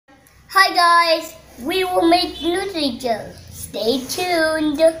Hi guys, we will make Nutrijel. Stay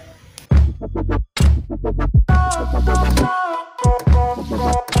tuned.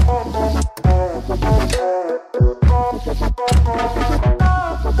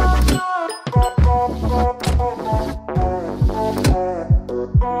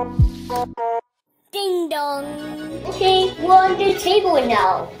 Ding dong. Okay, we're on the table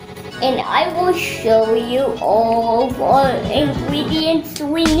now. And I will show you all our ingredients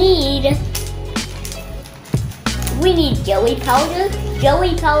we need. We need jelly powder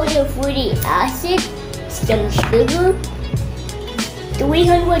for the acid, some sugar,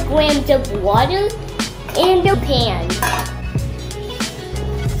 300 grams of water, and a pan.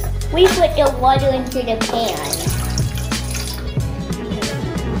 We put the water into the pan.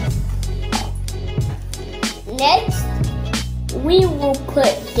 Next, we will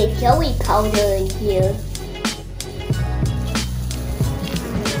put the jelly powder in here.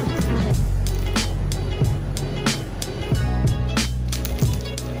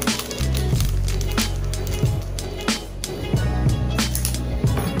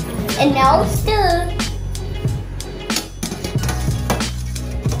 And now stir.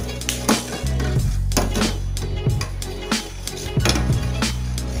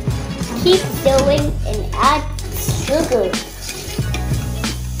 Keep stirring and add sugar.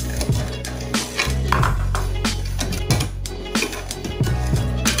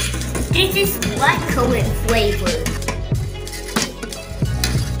 This is blackcurrant flavor.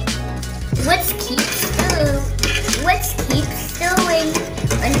 Let's keep stirring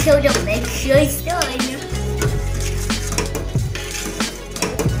until the mixture is done.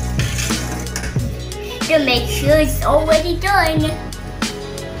 The mixture is already done.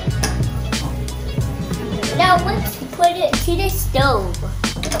 Now let's put it to the stove.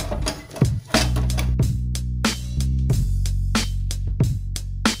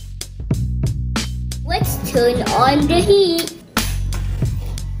 Let's turn on the heat.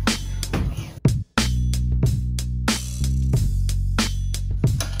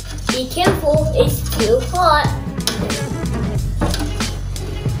 Be careful, it's too hot.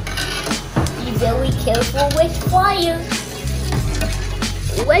 Be very careful with fire.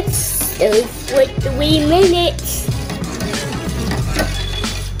 Let's stir for 3 minutes.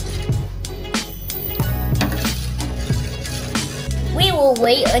 We will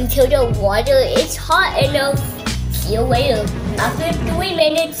wait until the water is hot enough. See you later. After 3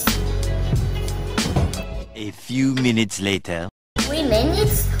 minutes. A few minutes later. 3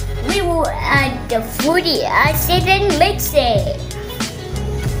 minutes? We will add the fruity acid and mix it.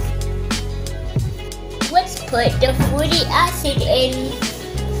 Let's put the fruity acid in.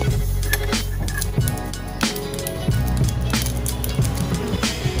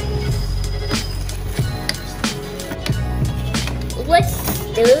 Let's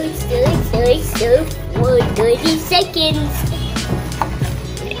stir for 30 seconds.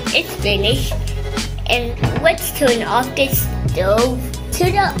 It's finished. And let's turn off the stove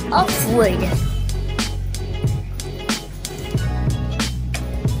to the off-wood.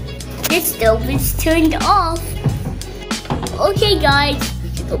 The stove is turned off. Okay guys,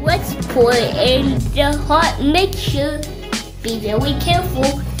 let's pour in the hot mixture. Be very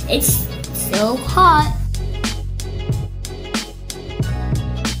careful, it's so hot.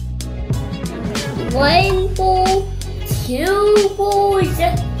 1 bowl, 2 bowls.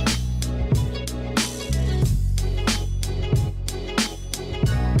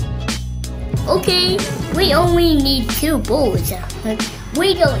 Okay, we only need 2 bowls.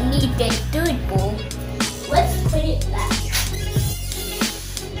 We don't need the 3rd bowl. Let's put it back.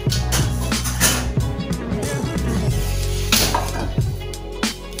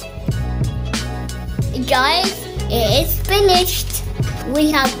 Guys, it is finished. We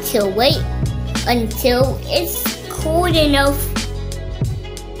have to wait until it's cold enough.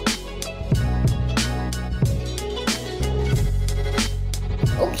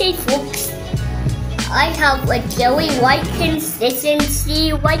 Okay folks, I have a jelly white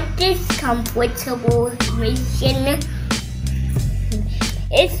consistency like this comfortable region.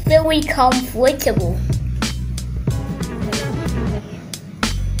 It's very comfortable.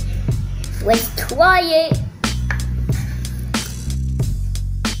 Let's try it.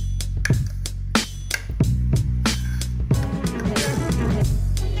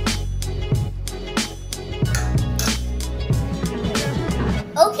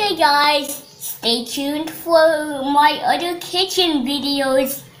 Okay guys, stay tuned for my other kitchen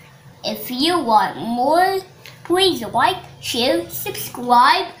videos. If you want more, please like, share,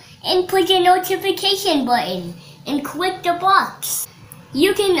 subscribe, and put the notification button and click the box.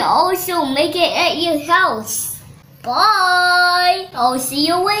 You can also make it at your house. Bye! I'll see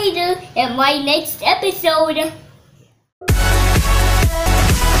you later in my next episode.